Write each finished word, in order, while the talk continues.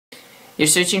You're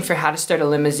searching for how to start a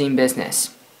limousine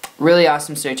business. Really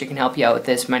awesome search. I can help you out with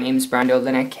this. My name is Brando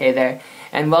Linek, hey there,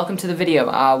 and welcome to the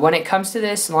video. When it comes to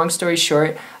this, long story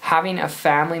short, having a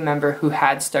family member who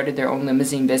had started their own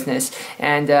limousine business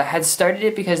and had started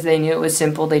it because they knew it was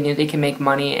simple, they knew they could make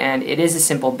money, and it is a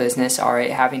simple business, alright,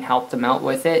 having helped them out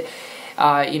with it.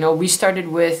 We started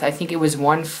with, I think it was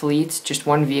one fleet, just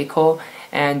one vehicle,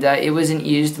 and it was an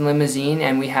used limousine,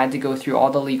 and we had to go through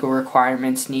all the legal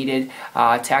requirements needed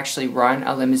to actually run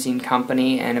a limousine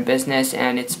company and a business,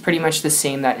 and it's pretty much the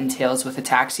same that entails with a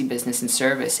taxi business and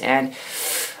service. And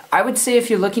I would say if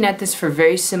you're looking at this for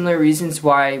very similar reasons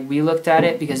why we looked at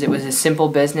it, because it was a simple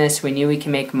business, we knew we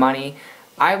can make money,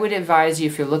 I would advise you,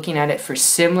 if you're looking at it for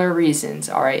similar reasons,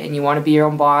 alright, and you want to be your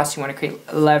own boss, you want to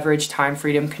create leverage, time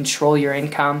freedom, control your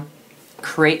income,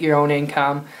 create your own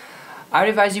income, I would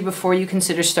advise you before you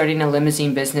consider starting a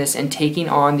limousine business and taking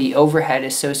on the overhead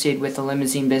associated with the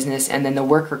limousine business and then the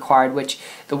work required, which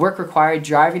the work required,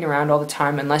 driving around all the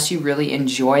time, unless you really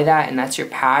enjoy that and that's your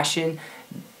passion,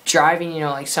 driving,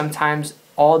 like sometimes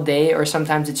all day, or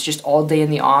sometimes it's just all day in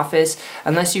the office,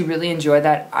 unless you really enjoy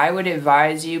that, I would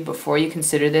advise you before you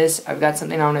consider this, I've got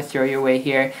something I want to throw your way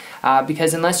here,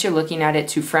 because unless you're looking at it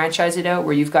to franchise it out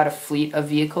where you've got a fleet of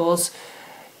vehicles,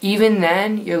 even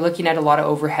then you're looking at a lot of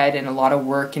overhead and a lot of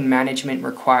work and management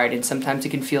required, and sometimes it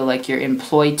can feel like you're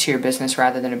employed to your business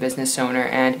rather than a business owner.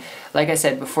 And like I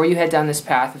said, before you head down this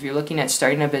path, if you're looking at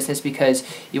starting a business because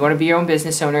you want to be your own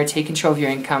business owner, take control of your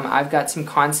income, I've got some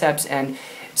concepts and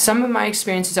some of my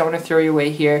experiences I want to throw your way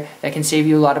here that can save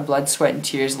you a lot of blood, sweat, and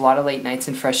tears, a lot of late nights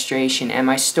and frustration. And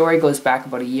my story goes back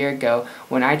about a year ago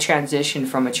when I transitioned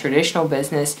from a traditional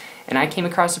business and I came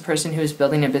across a person who was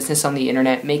building a business on the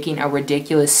internet, making a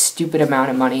ridiculous, stupid amount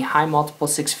of money, high multiple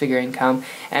six-figure income.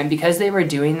 And because they were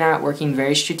doing that, working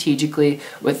very strategically,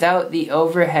 without the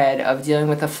overhead of dealing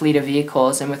with a fleet of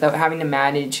vehicles and without having to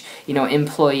manage,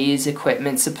 employees,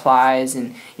 equipment, supplies,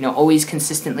 and, always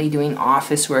consistently doing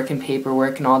office work and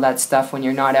paperwork and all that stuff when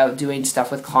you're not out doing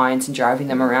stuff with clients and driving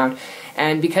them around.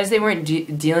 And because they weren't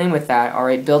dealing with that,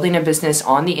 alright, building a business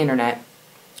on the internet,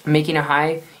 making a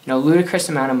high, ludicrous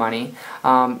amount of money,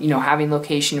 having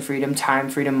location freedom, time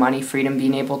freedom, money freedom,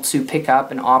 being able to pick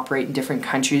up and operate in different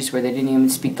countries where they didn't even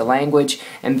speak the language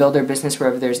and build their business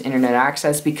wherever there's internet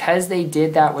access. Because they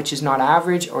did that, which is not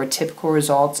average or typical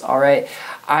results, alright,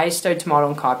 I started to model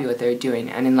and copy what they're doing,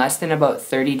 and in less than about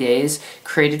 30 days,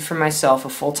 created for myself a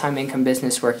full-time income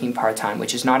business working part-time,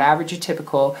 which is not average or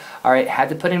typical, alright, had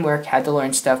to put in work, had to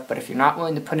learn stuff, but if you're not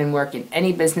willing to put in work in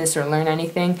any business or learn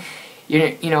anything,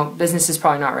 business is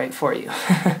probably not right for you.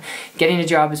 Getting a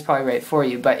job is probably right for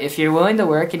you, but if you're willing to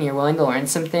work and you're willing to learn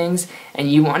some things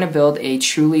and you want to build a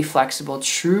truly flexible,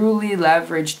 truly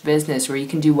leveraged business where you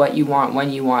can do what you want, when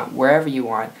you want, wherever you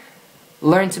want,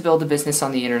 learn to build a business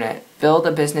on the internet. Build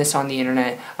a business on the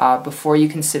internet before you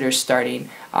consider starting,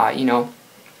 a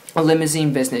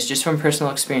limousine business. Just from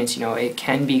personal experience, it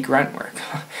can be grunt work.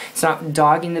 It's not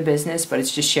dogging the business, but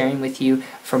it's just sharing with you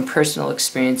from personal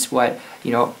experience what,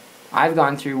 I've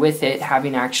gone through with it,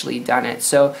 having actually done it.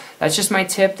 So that's just my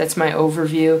tip, that's my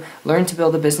overview. Learn to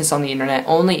build a business on the internet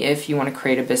only if you want to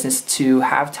create a business to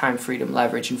have time freedom,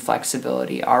 leverage, and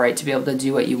flexibility, alright, to be able to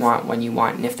do what you want when you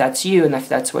want. And if that's you, and if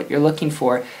that's what you're looking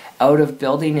for out of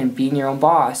building and being your own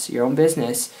boss, your own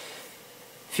business,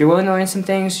 if you're willing to learn some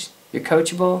things, you're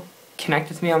coachable, connect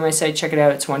with me on my site, check it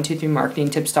out, it's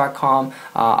 123marketingtips.com.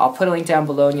 I'll put a link down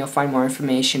below and you'll find more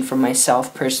information from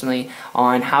myself personally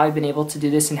on how I've been able to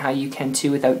do this and how you can too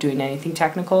without doing anything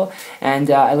technical. And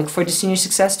I look forward to seeing your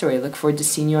success story. I look forward to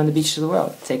seeing you on the beach of the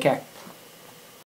world. Take care.